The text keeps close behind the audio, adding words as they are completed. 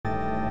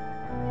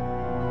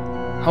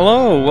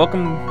Hello,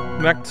 welcome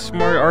back to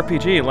Smart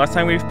RPG. Last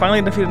time we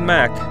finally defeated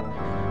Mac.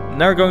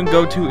 Now we're going to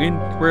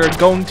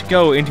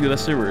go into the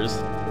sewers.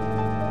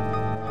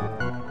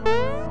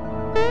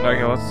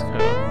 Okay, let's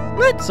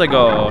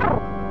go.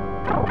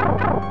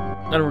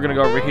 Then we're gonna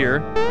go over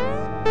here.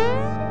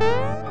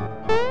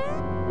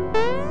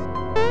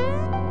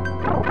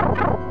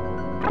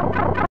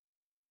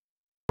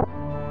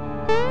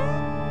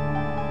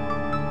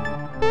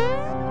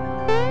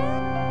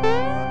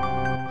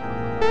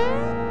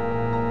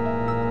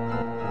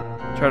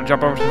 Try to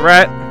jump over to the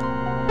rat.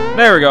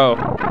 There we go.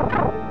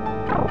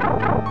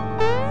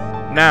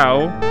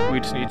 Now we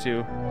just need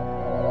to.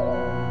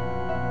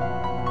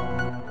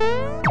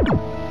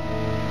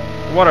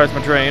 The water has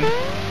been drained,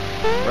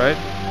 right?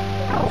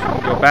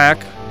 So go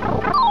back.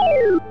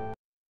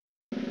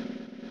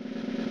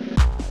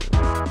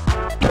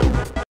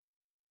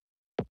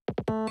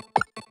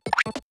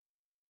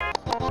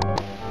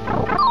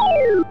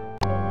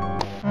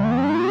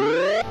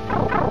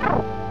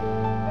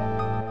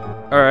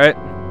 All right.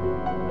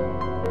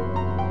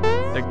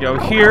 Then go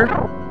here.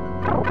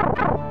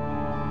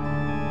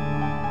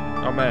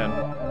 Oh man.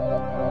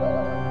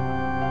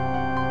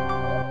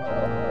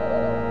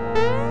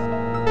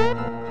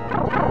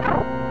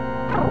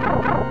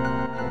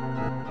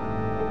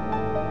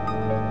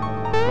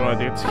 Well, I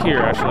think it's here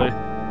actually.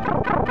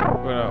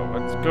 Well,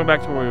 let's go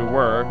back to where we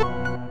were.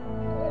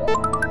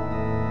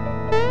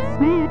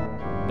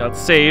 Now let's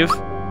save.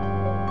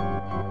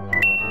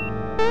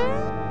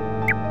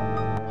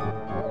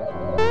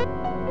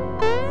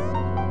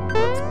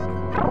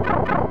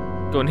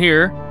 Go in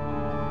here.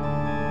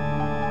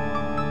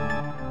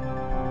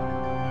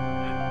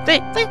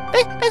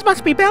 This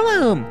must be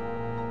Bellum.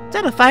 Is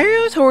that a fire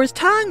hose or his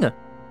tongue?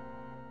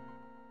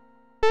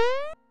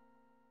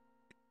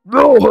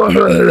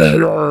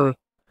 No!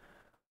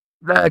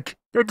 Mac,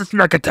 it's a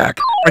snack attack,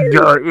 and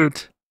you're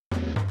it.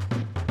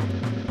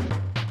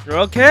 You're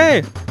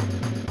okay.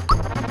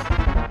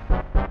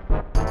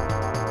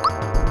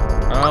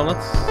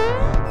 Let's.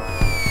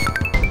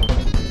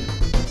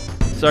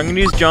 So I'm gonna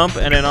use jump,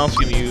 and then also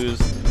gonna use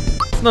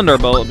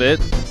thunderbolt a bit.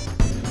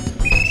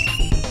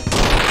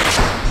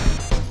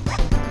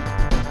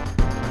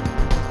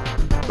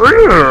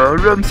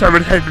 Room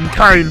service has been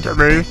kind to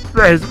me.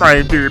 There's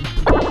my dude.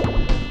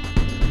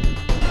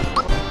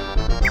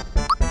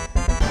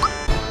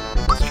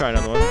 Let's try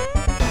another one.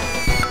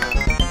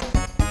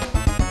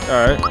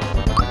 Alright.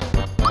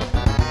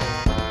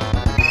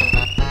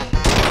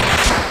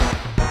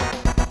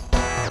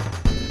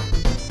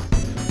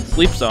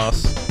 Sleep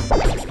sauce.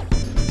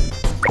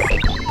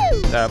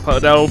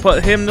 That'll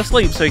put him to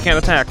sleep so he can't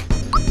attack.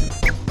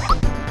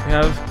 We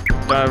have...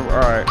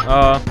 alright,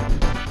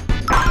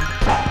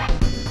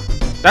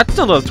 that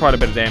still does quite a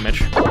bit of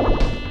damage.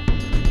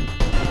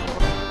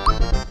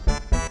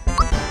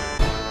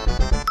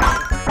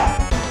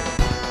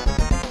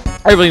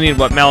 I really need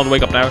Mal to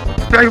wake up now.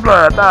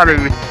 Flavor,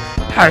 Barry.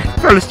 Hey,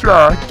 full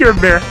straw,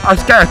 give me a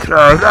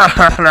scarecrow.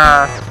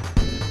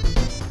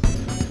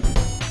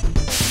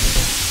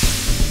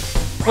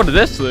 What did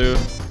this do?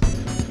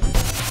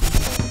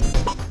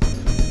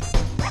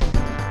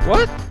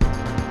 What?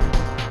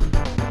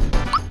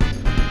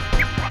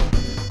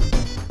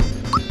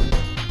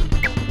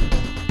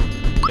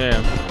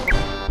 Damn.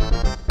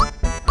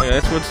 Okay,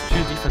 let's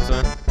choose defense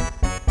then.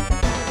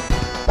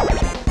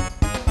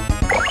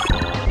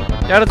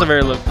 Yeah, that's a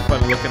very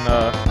fun looking,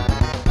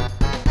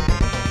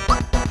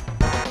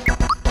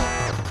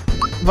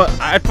 But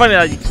I find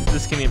that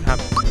this can even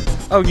happen.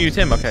 Oh, use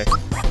him, okay.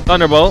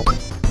 Thunderbolt.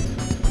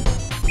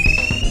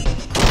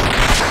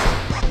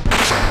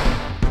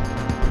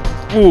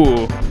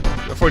 Ooh.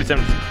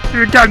 47.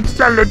 You can't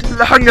stand it.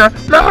 The hunger.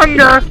 The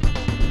hunger.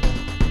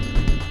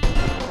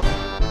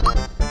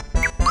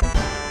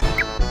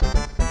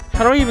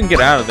 How do I even get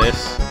out of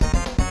this?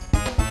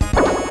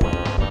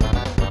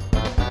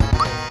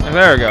 And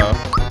there we go.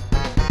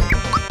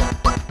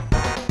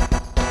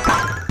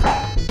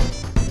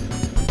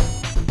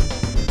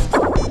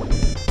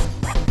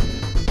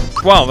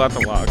 Wow, that's a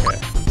lot. Okay.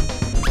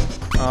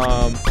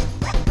 I'm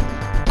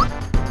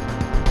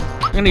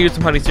gonna use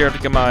some honey syrup to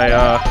get my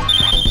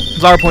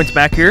Zara points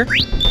back here.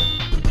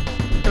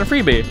 Get a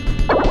freebie.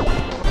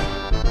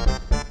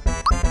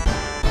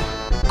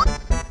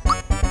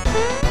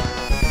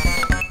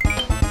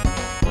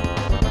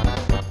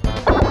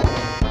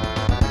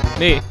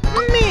 Nice.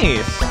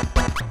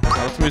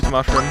 Now let's use the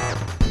mushroom.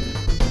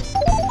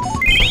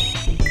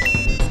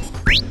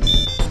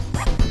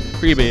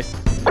 Freebie.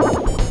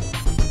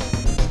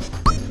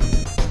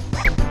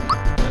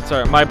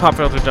 Sorry, my pop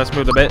filter just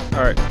moved a bit.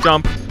 Alright,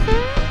 jump.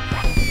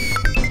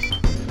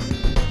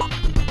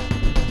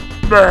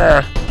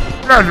 That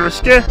was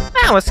scary.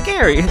 That was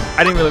scary.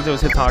 I didn't realize it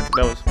was his talk.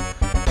 That was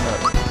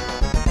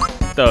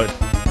the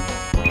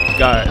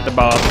guy, the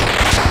boss.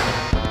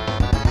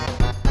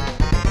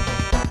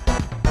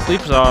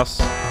 Sleep sauce.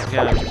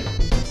 Yeah.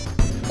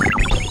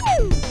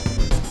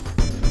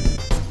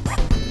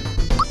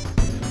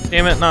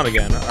 Damn it, not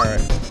again.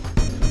 Alright.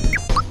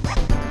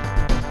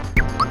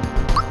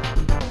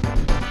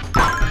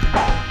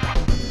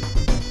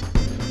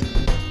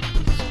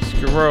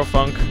 Royal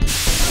Funk.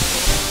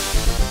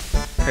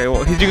 Okay,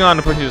 well, he's doing on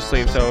to put you to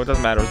sleep, so it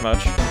doesn't matter as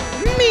much.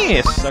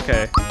 Miss!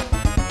 Okay.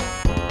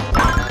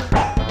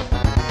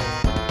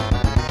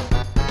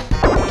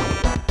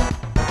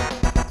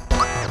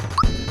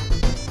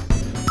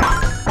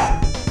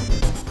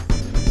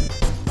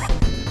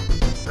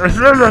 As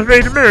well as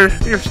made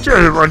me, you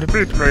still want to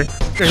beat me.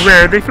 They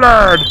wear the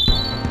flag.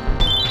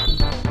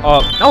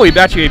 Oh, he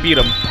bet you he beat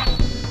him.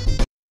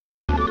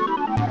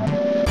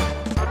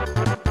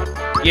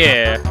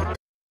 Yeah.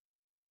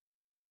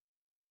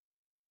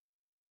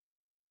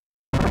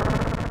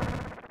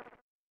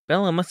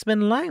 Bella must have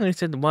been lying when he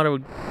said the water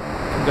would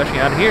come gushing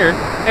out of here.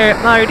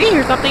 Mario, do you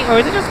hear something, or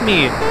is it just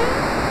me?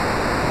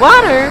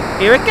 Water!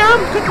 Here it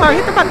comes! Quick, Mario,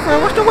 hit the button for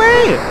it washed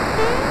away!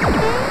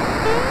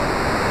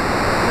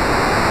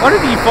 Why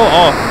did he fall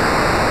off?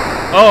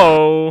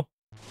 Oh.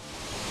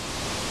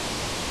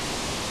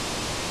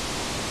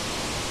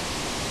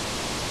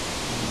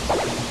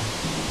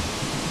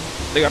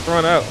 They got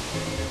thrown out.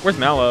 Where's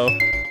Mallow?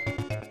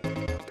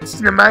 This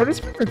is the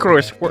mightiest. Of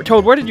course.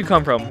 Toad, where did you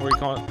come from? Where are you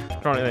calling?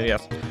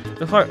 Yes.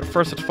 The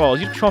first such falls.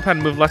 You control how to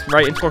move left and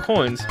right and score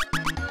coins.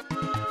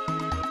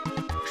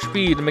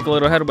 Speed to make a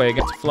little headway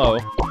against the flow.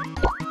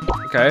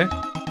 Okay.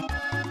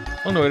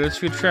 Oh no, there's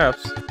 2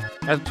 traps.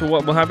 As to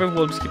what will happen,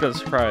 we'll just keep it as a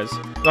surprise.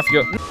 Off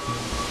you go.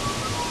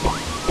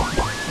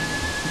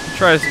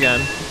 Try this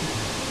again.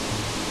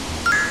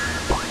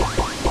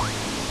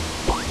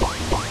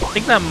 I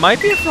think that might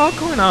be a frog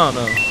coin. I don't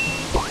know.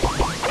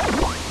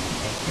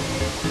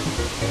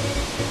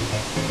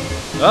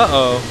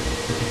 Uh-oh.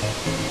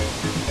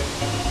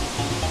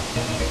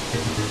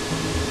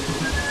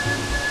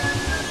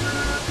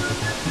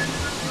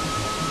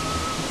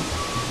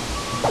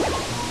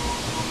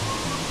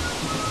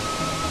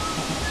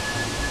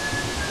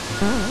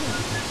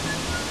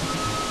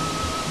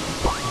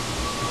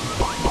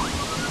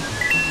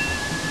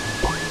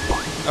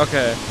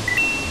 Okay.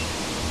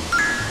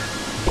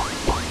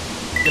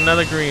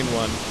 Another green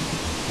one.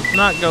 Let's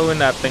not go in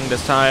that thing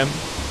this time.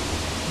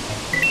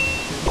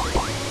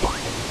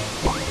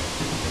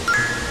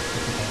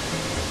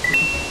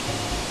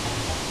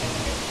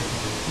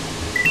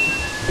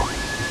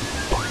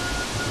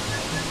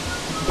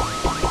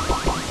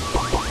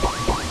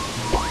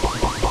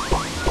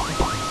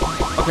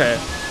 Okay.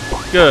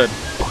 Good.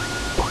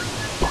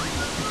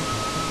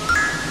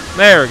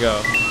 There we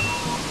go.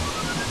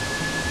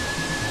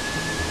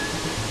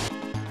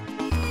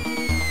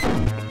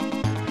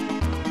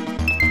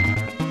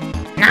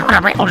 Now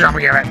I'm going to jump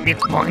here at these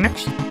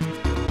points.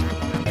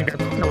 I'm going to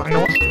put along the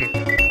way.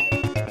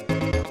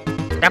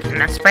 That's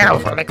not spell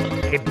for the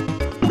kid.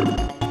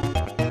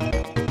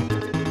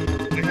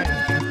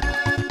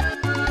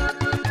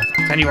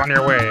 Send you on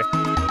your way.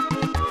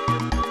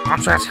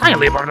 I'm sure it's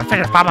highly above the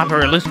fish pop up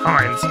for loose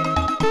coins.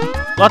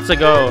 Lots to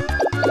go.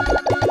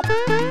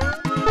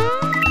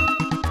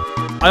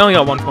 I only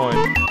got 1 coin.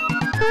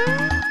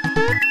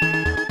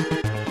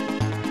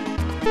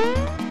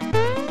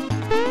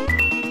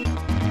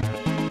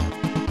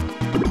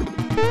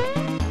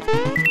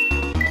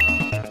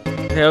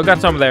 Okay, I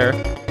got some there.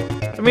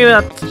 I mean,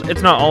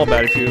 it's not all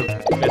bad if you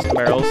miss the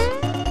barrels.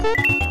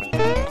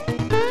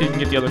 So you can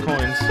get the other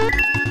coins.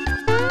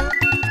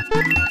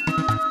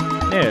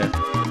 Yeah,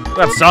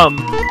 got some.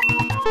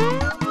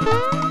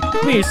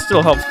 I mean, it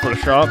still helps for the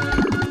shop.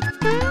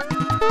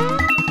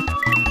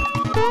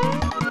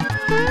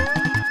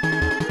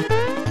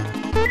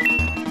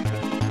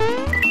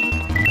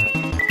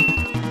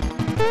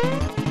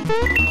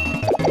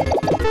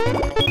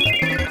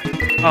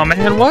 Oh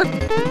man, what?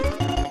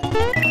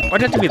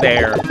 Why'd you have to be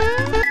there?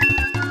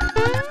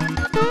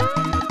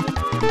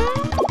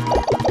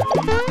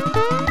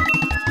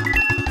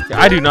 Yeah,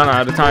 I do not know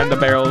how to time the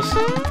barrels.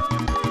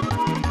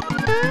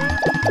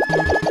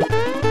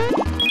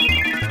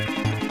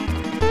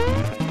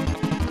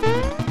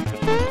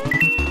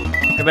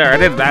 Okay, there, I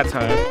did it that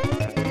time.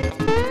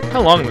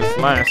 How long does this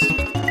last?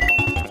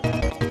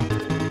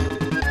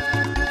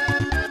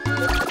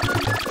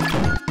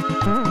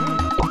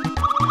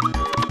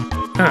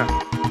 Huh.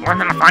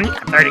 Wasn't it fun? You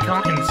got 30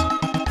 coins.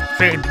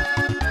 Trade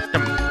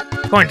some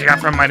coins you got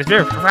from my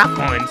reserve for rock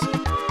coins.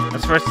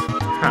 That's first.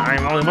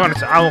 I'm only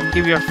bonus. I will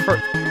give you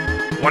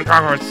one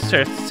frog for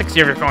 60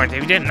 of your coins.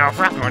 If you didn't know,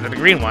 frog coins are the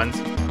green ones.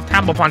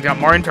 Tabble Punch got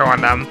more intro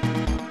on them.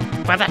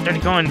 But that 30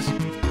 coins,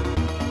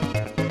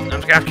 I'm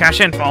just gonna have cash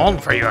in for all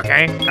for you,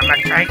 okay? Come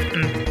back, try.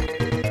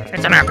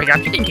 It's an RP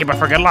gun. You can keep it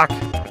for good luck.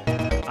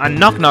 A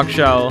knock-knock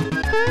shell.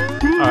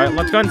 Alright,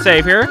 let's go and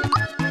save here.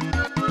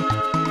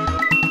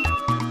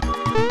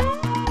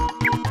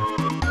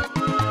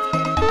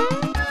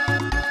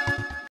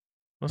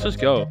 Let's just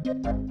go.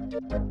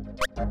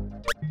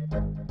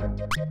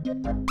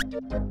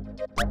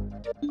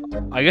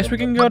 I guess we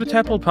can go to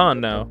Tadpole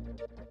Pond now.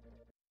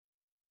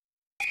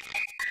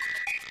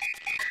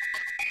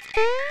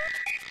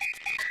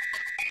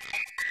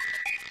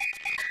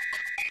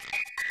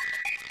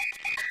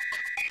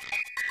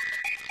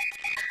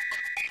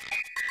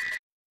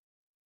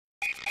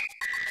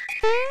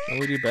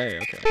 Woody Bay,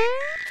 okay.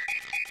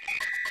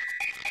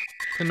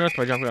 the notes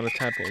by jumping on the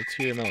tadpole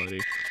to your melody.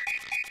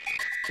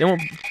 They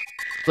won't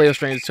play with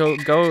strangers, so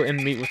go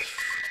and meet with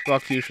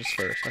Rock Fuchsias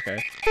first.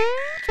 Okay.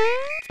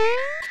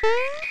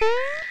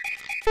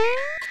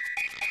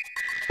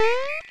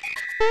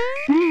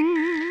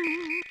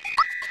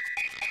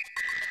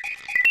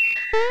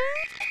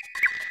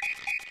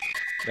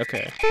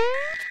 Okay.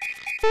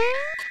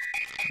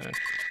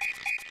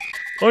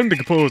 I'm the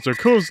composer,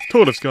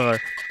 Tortoise Guy.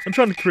 I'm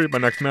trying to create my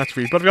next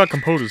masterpiece, but I've got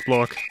composer's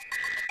block.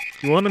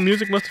 You want a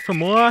music lesson from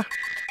moi?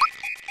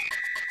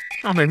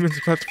 I mean,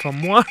 music lesson from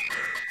moi?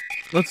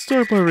 Let's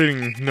start by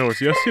reading notes.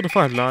 Yes, see the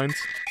 5 lines.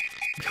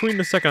 Between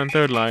the second and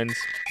third lines,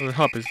 on the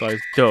top is lies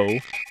do.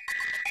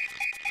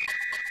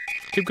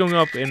 Keep going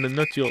up, and the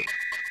notes you'll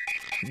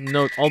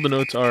note. All the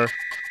notes are.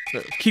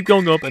 Keep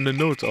going up, and the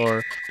notes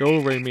are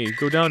do, re, mi.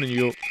 Go down, and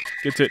you'll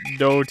get to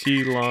do,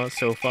 ti, la,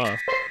 so, fa.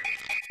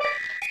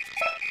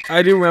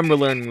 I do remember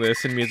learning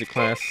this in music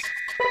class.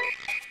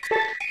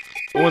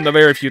 One of the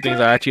very few things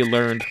I actually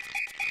learned.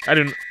 I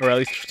didn't, or at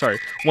least, sorry,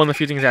 one of the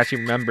few things I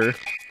actually remember.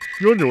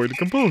 You're on your way to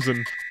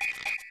composing.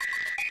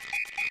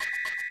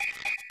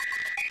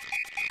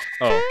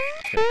 Oh,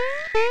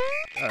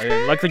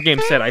 okay. Like the game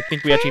said, I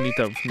think we actually need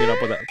to meet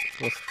up with that.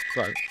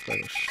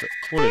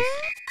 What is?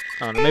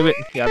 I don't know. Maybe.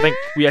 Yeah, I think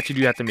we actually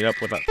do have to meet up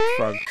with that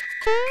frog,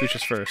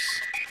 Lucius first.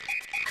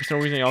 For some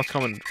reason, I always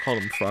call him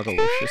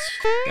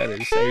Frogalicious. That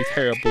is a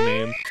terrible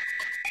name.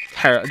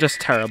 Just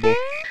terrible.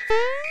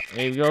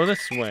 Maybe go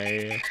this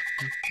way.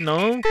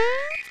 No.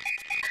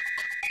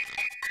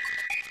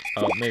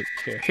 Oh, maybe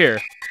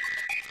here.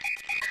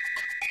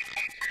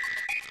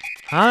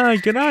 Hi,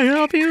 can I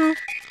help you?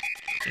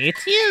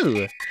 It's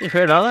you! We've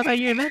heard all about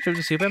your adventure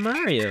with Super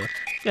Mario. You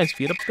guys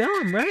beat up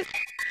Bellum, right?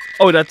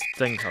 Oh, that's the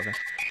thing. Okay.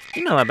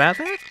 You know about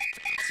that?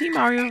 See,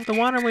 Mario, the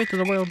waterway to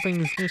the world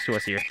brings news to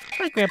us here.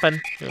 My grandpa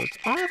knows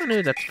all the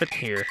news that's fit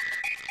here.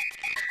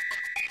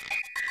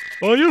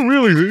 Are you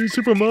really here,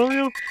 Super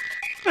Mario?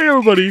 Hey,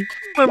 everybody!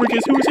 Remember,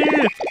 guess who's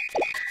here?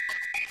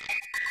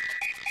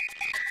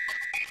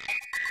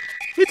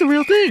 It's a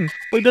real thing,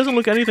 but it doesn't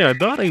look anything I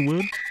thought it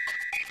would.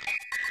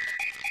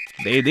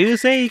 They do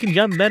say you can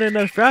jump better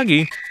than a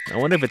Froggy. I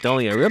wonder if it's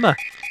only a rumor.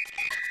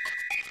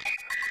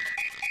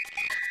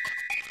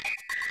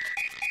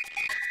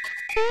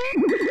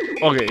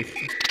 Okay.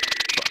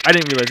 I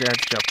didn't realize I had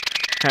to jump.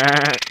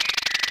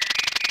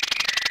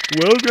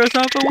 Well,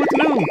 Grasshopper, what's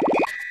new?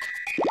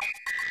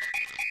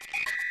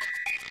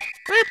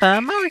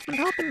 Grandpa, Mario's been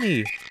helping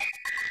me.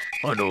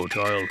 I know,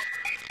 child.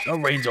 That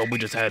rain zone we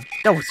just had,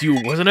 that was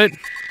you, wasn't it?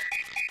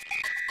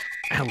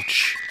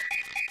 Ouch.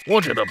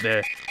 Watch it up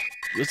there.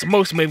 You're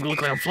supposed to make me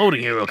look like I'm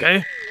floating here,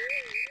 okay?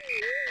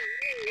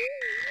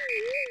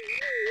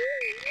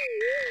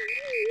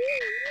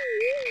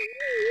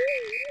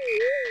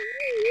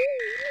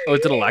 Oh,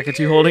 is it a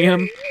Lakitu holding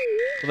him?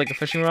 With like a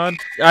fishing rod?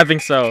 I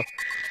think so.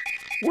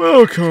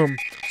 Welcome!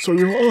 So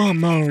you are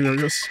Mario,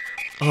 yes?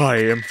 I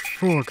am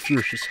Frog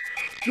Fuchsias.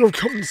 You have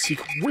come to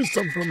seek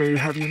wisdom from me,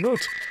 have you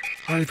not?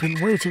 I've been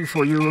waiting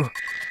for you.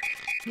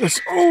 Yes,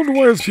 old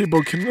wise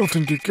people can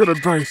often give good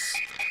advice.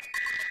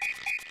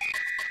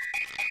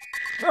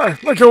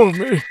 Let go of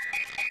me.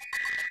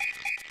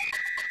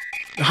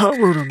 How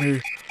rude of me.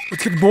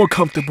 Let's get more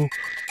comfortable.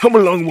 Come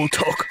along, we'll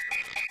talk.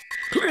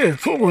 Clear,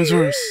 full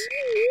reverse.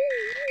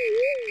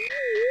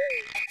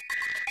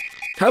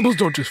 Tables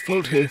don't just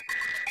float here.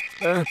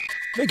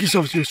 Make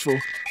yourselves useful.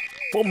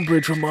 Form a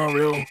bridge for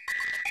Mario.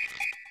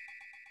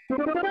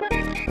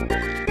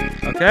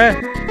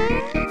 Okay.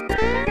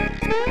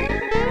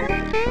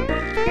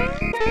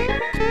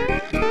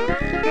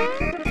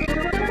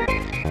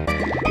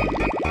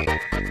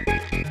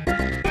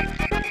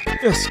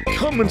 Yes,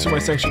 come into my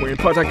sanctuary and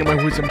partake in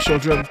my wisdom,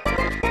 children.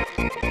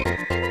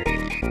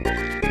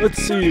 Let's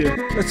see.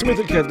 Let's make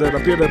the cat that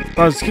appeared at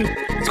Bowser's Keep.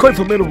 It's quite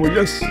formidable,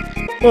 yes.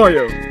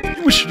 Mario,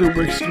 you wish to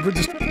wake stupid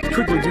just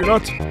quickly, do you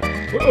not?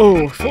 But,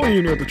 oh, if only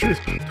you knew the truth.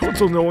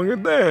 Toad's no longer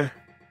there.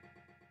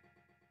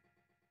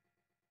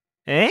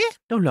 Eh?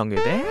 No longer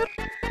there?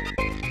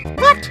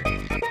 What?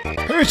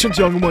 Patience,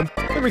 young one.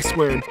 Let me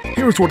explain.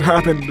 Here's what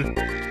happened.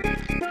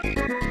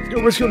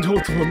 You're rescuing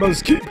Toad from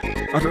Bowser's Keep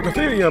after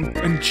defeating him,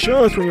 and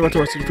just when you went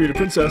to us to defeat the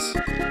princess,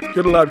 you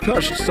heard a loud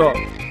crash to stop.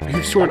 A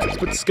huge sword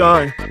split the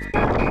sky.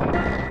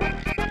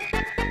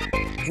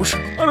 Whoosh,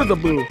 out of the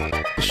blue,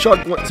 the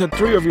shot sent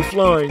 3 of you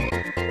flying.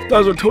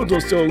 Those are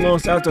Toads still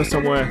lost out there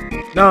somewhere.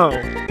 Now,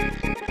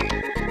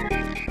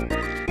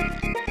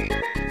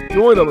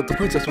 you worried about the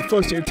princess, but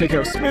first you need to take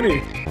care of Smithy.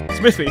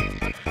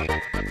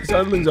 The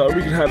Sadlings are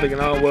wreaking havoc in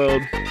our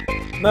world.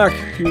 Mac,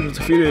 he was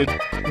defeated.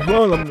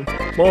 Well,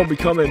 more will be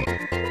coming.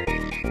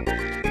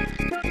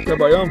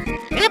 Grandpa,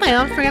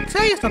 I forgot to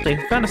tell you something.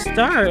 We found a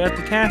star at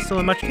the castle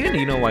in Much Candy.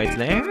 You know why it's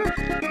there?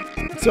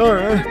 It's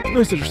alright.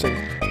 That's interesting.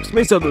 This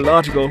may sound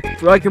illogical,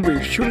 but I can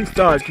believe shooting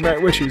stars can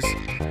grant wishes.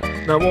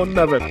 Now, I won't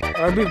never.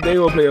 I believe they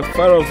will play a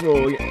vital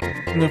role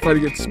in the fight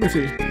against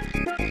Smithy.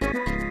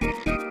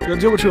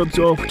 Would you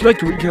like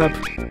to recap?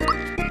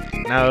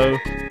 No.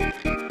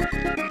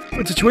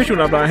 It's a situation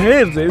out of our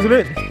hands, isn't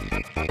it?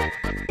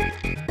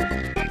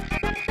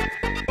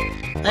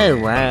 Oh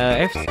wow,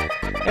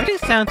 everything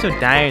sounds so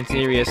dire and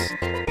serious.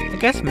 I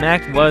guess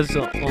Mac was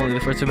only the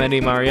first to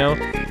meet Mario.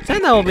 So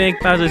that will make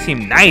Bowser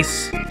seem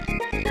nice.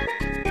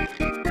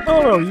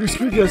 Oh, you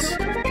speak as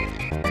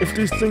if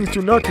these things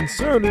do not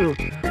concern you.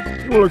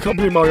 You will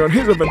accompany Mario on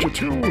his adventure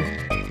too.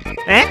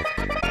 Eh?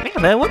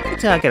 Mama, what are you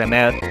talking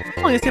about? I'm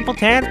only a simple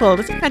tadpole.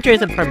 This adventure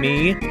isn't for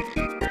me.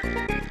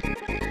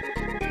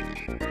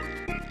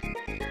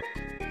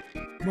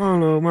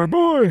 Marlo, my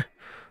boy,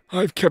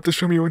 I've kept this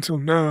from you until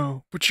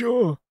now, but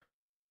you're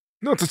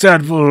not a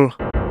tadpole.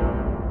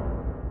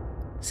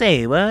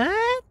 Say what?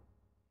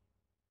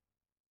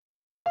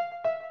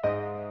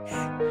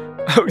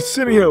 I was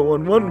sitting here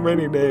one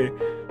rainy day,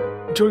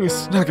 enjoying a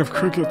snack of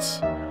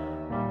crickets,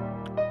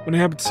 when I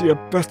happened to see a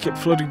basket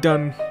floating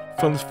down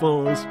from the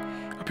falls.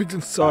 I peeked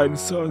inside and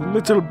saw a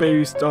little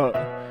baby star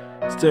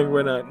staring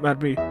right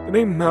at me. The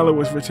name Mallow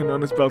was written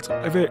on his belt.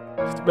 I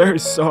was very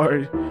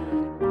sorry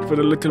for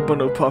the little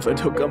bundle of puff and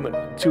took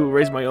to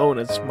raise my own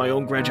as my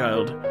own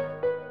grandchild.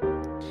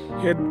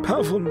 He had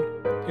powerful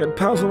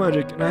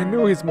magic, and I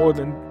knew he's more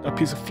than a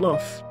piece of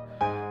fluff.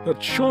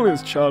 But surely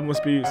this child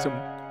must be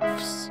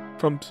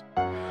from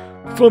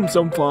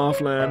some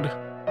far-off land.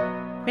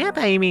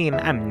 Grandpa, you mean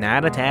I'm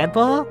not a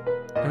tadpole?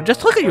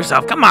 Just look at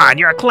yourself. Come on,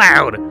 you're a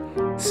cloud.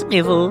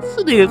 Sniffle,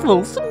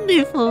 sniffle,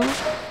 sniffle.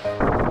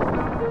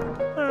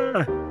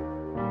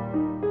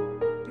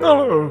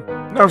 No,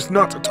 now's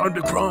not the time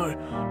to cry.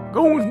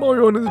 Go with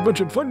Mario on his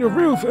adventure and find your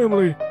real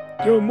family.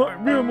 Your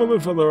real mother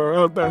and father are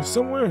out there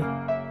somewhere.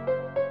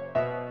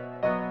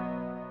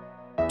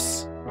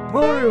 Psst,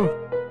 Mario.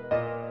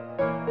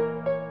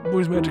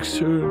 Boy's magic's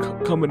sure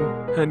come in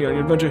handy on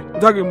your adventure.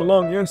 Tag him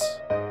along, yes?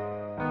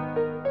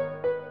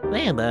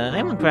 Grandpa,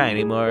 I won't cry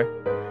anymore.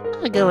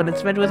 I'll go on an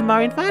adventure with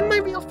Mario and find my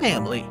real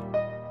family.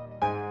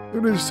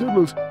 It is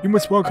settled. You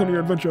must walk on your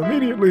adventure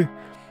immediately.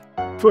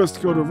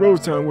 First, go to Rose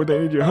Town where they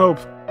need your help.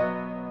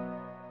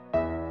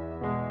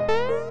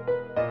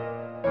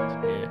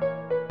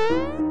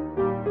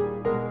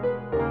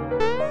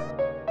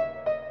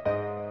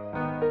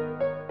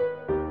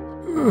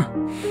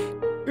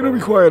 It'll be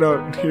quiet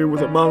out here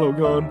with a Mallow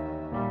gone.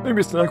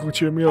 Maybe a snack will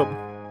cheer me up.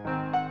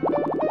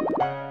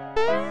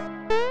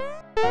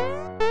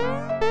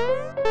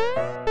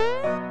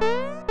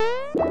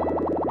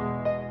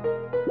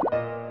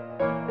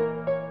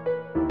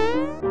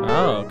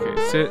 Oh,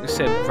 okay. So it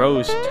said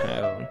Rose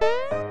Town.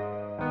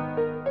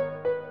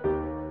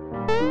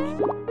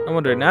 I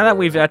wonder, now that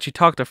we've actually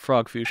talked to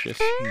Frog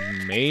Fuchsius,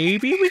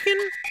 maybe we can...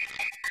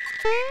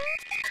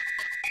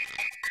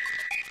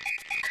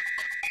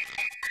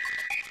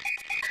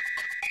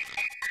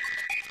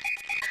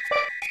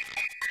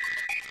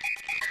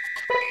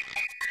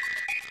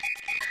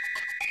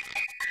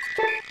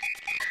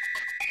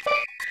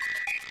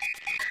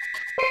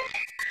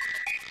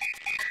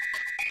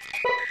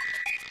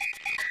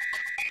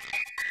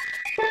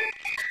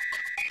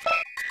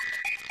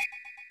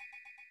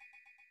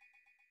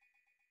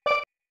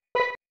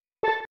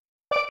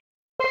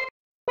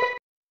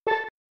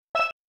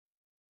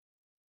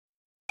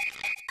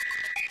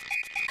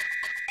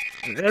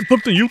 That's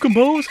something you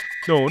compose?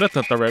 No, that's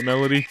not the right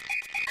melody.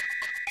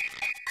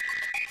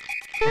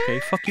 Okay,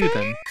 fuck you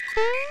then.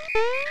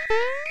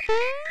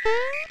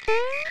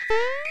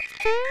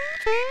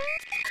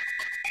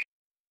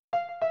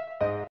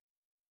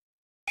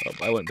 Oh,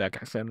 I went back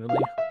accidentally.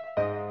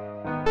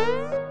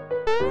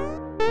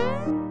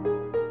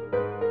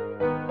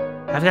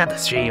 I've got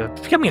this dream of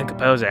becoming a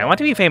composer. I want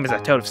to be famous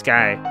as Toad of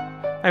Sky.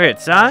 My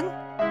favorite song?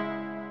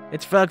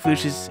 It's Frog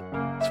Fuchsius,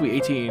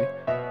 Sweet 18.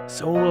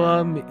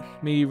 So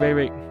me Ray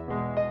Ray.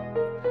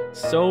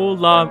 So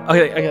la.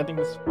 Okay, I think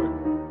this is part.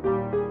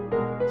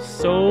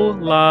 So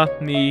la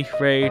mi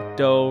re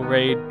do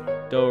re.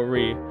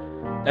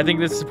 I think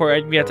this is the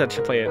part we have to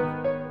actually play it.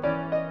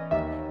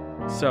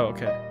 So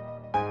okay.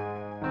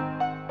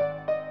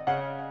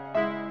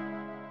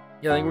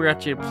 Yeah, I think we're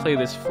actually gonna play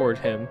this for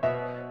him.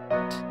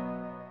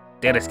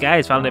 Toad of Sky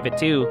is fond of it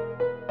too.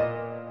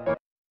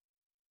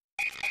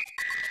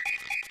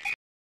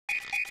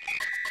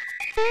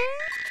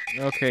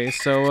 Okay,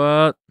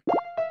 so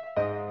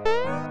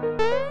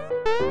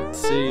let's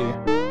see.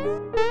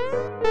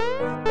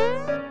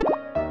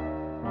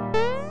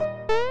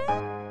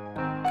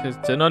 Because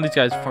none of these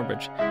guys perform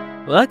bridge.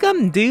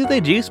 Welcome to the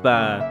Juice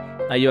Bar.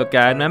 Are you a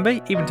guide member?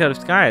 Even Toad of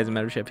Sky has a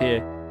membership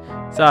here.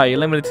 Sorry, you're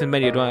limited to the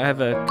menu. Don't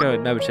have a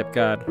good membership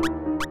card.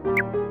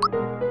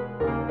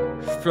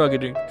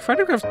 Froggy.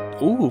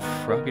 Ooh,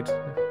 Froggy.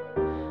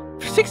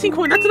 For 16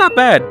 coin, that's not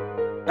bad.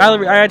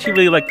 I actually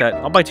really like that.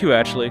 I'll buy 2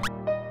 actually.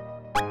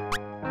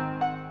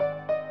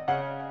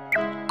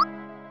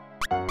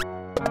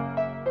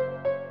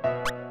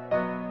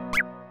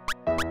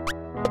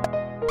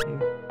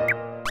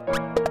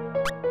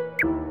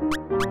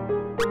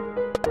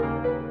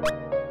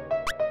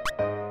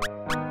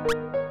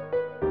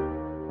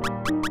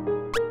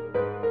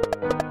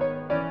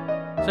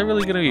 Is that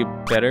really gonna be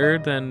better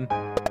than...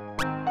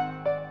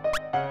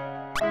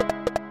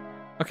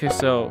 Okay,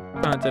 so...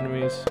 Not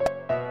enemies.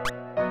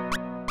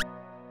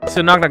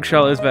 So Knock Knock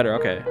Shell is better,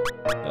 okay.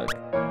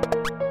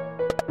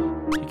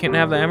 can't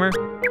have the hammer?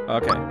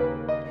 Okay.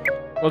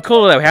 Well,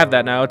 cool that we have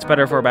that now. It's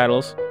better for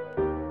battles.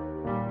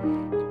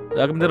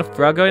 Welcome to the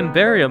Frog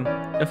Vivarium.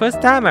 The first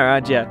time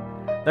around you.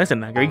 Listen,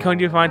 the green coins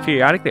you find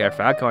periodically are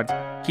frog coins.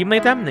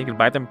 Accumulate them, and you can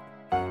buy them.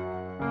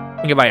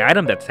 You can buy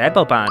items at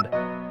Tadpole Pond.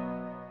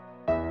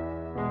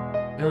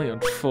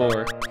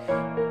 1,000,004.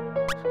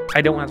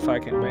 I don't have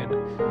 5 campaign.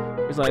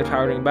 Results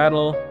power during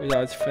battle.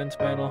 Results defense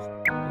battle.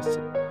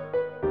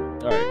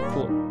 Alright,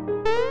 cool.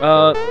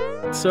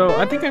 So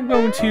I think I'm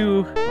going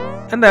to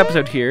end the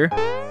episode here.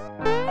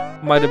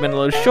 Might have been a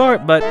little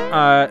short, but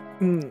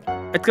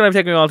it's gonna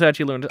take me a while to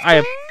actually learn. I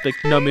have like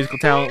no musical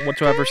talent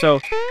whatsoever,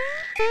 so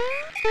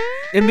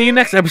in the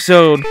next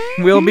episode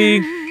we'll be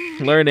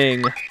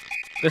learning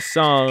this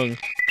song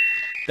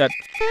that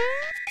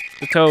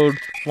the Toad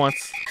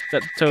wants,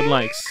 that the Toad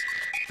likes.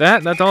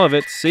 That's all of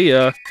it. See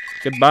ya.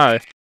 Goodbye.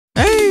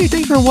 Hey,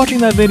 thanks for watching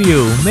that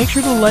video. Make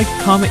sure to like,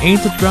 comment, and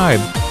subscribe.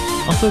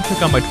 Also,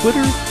 check out my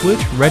Twitter, Twitch,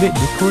 Reddit,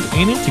 Discord,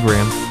 and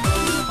Instagram.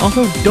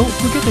 Also, don't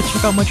forget to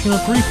check out my channel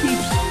 3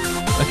 Peeps,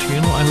 a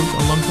channel I host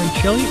alongside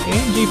Shelly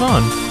and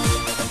Javon.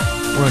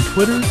 We're on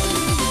Twitter,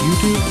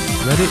 YouTube,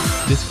 Reddit,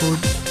 Discord,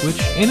 Twitch,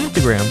 and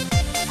Instagram.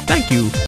 Thank you.